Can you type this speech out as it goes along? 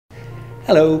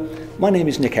Hello, my name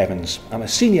is Nick Evans. I'm a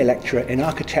senior lecturer in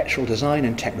architectural design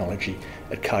and technology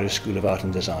at Cardiff School of Art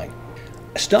and Design.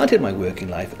 I started my working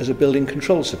life as a building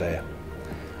control surveyor.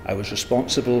 I was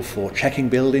responsible for checking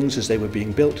buildings as they were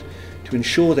being built to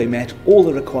ensure they met all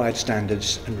the required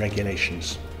standards and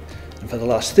regulations. And for the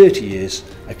last 30 years,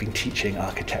 I've been teaching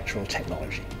architectural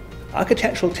technology.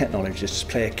 Architectural technologists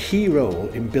play a key role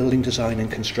in building design and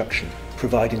construction,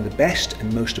 providing the best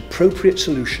and most appropriate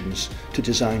solutions to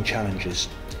design challenges.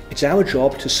 It's our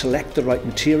job to select the right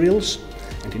materials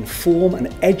and inform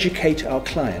and educate our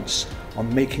clients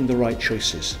on making the right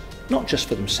choices, not just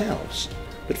for themselves,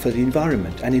 but for the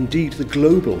environment and indeed the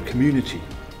global community.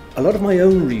 A lot of my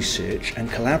own research and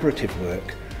collaborative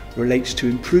work relates to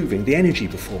improving the energy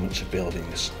performance of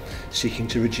buildings, seeking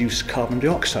to reduce carbon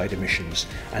dioxide emissions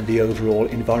and the overall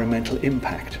environmental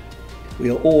impact. We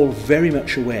are all very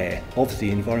much aware of the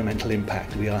environmental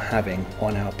impact we are having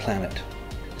on our planet.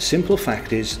 The simple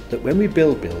fact is that when we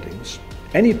build buildings,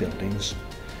 any buildings,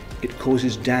 it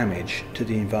causes damage to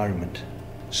the environment.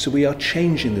 So we are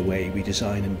changing the way we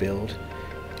design and build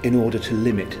in order to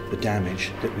limit the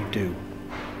damage that we do.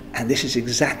 And this is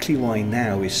exactly why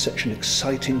now is such an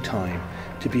exciting time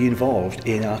to be involved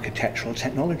in architectural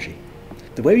technology.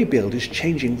 The way we build is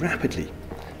changing rapidly,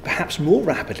 perhaps more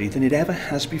rapidly than it ever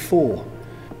has before.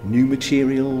 New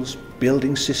materials,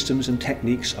 building systems and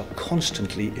techniques are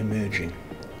constantly emerging.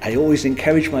 I always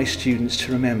encourage my students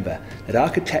to remember that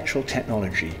architectural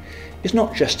technology is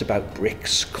not just about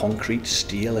bricks, concrete,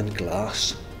 steel and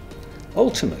glass.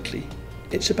 Ultimately,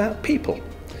 it's about people.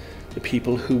 The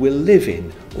people who will live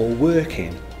in or work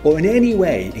in or in any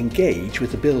way engage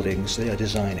with the buildings they are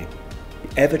designing.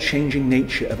 The ever-changing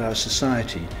nature of our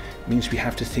society means we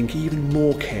have to think even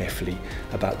more carefully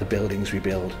about the buildings we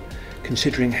build,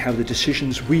 considering how the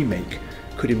decisions we make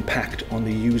could impact on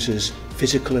the user's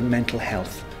physical and mental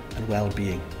health and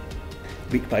well-being.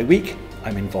 Week by week,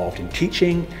 I'm involved in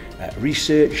teaching,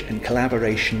 research and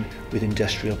collaboration with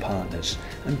industrial partners,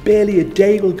 and barely a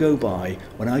day will go by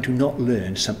when I do not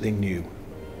learn something new.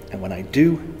 And when I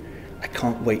do, I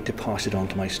can't wait to pass it on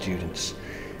to my students.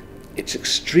 It's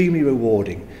extremely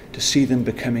rewarding to see them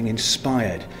becoming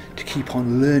inspired to keep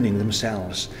on learning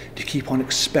themselves, to keep on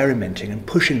experimenting and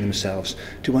pushing themselves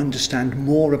to understand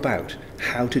more about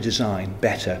how to design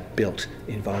better built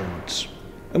environments.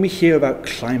 When we hear about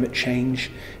climate change,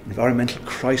 environmental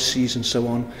crises and so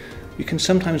on, we can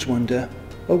sometimes wonder,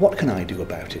 well, what can I do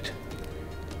about it?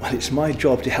 Well, it's my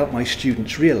job to help my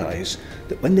students realise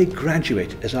that when they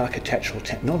graduate as architectural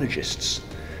technologists,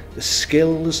 the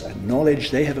skills and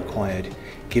knowledge they have acquired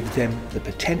give them the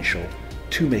potential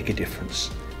to make a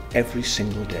difference every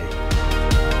single day.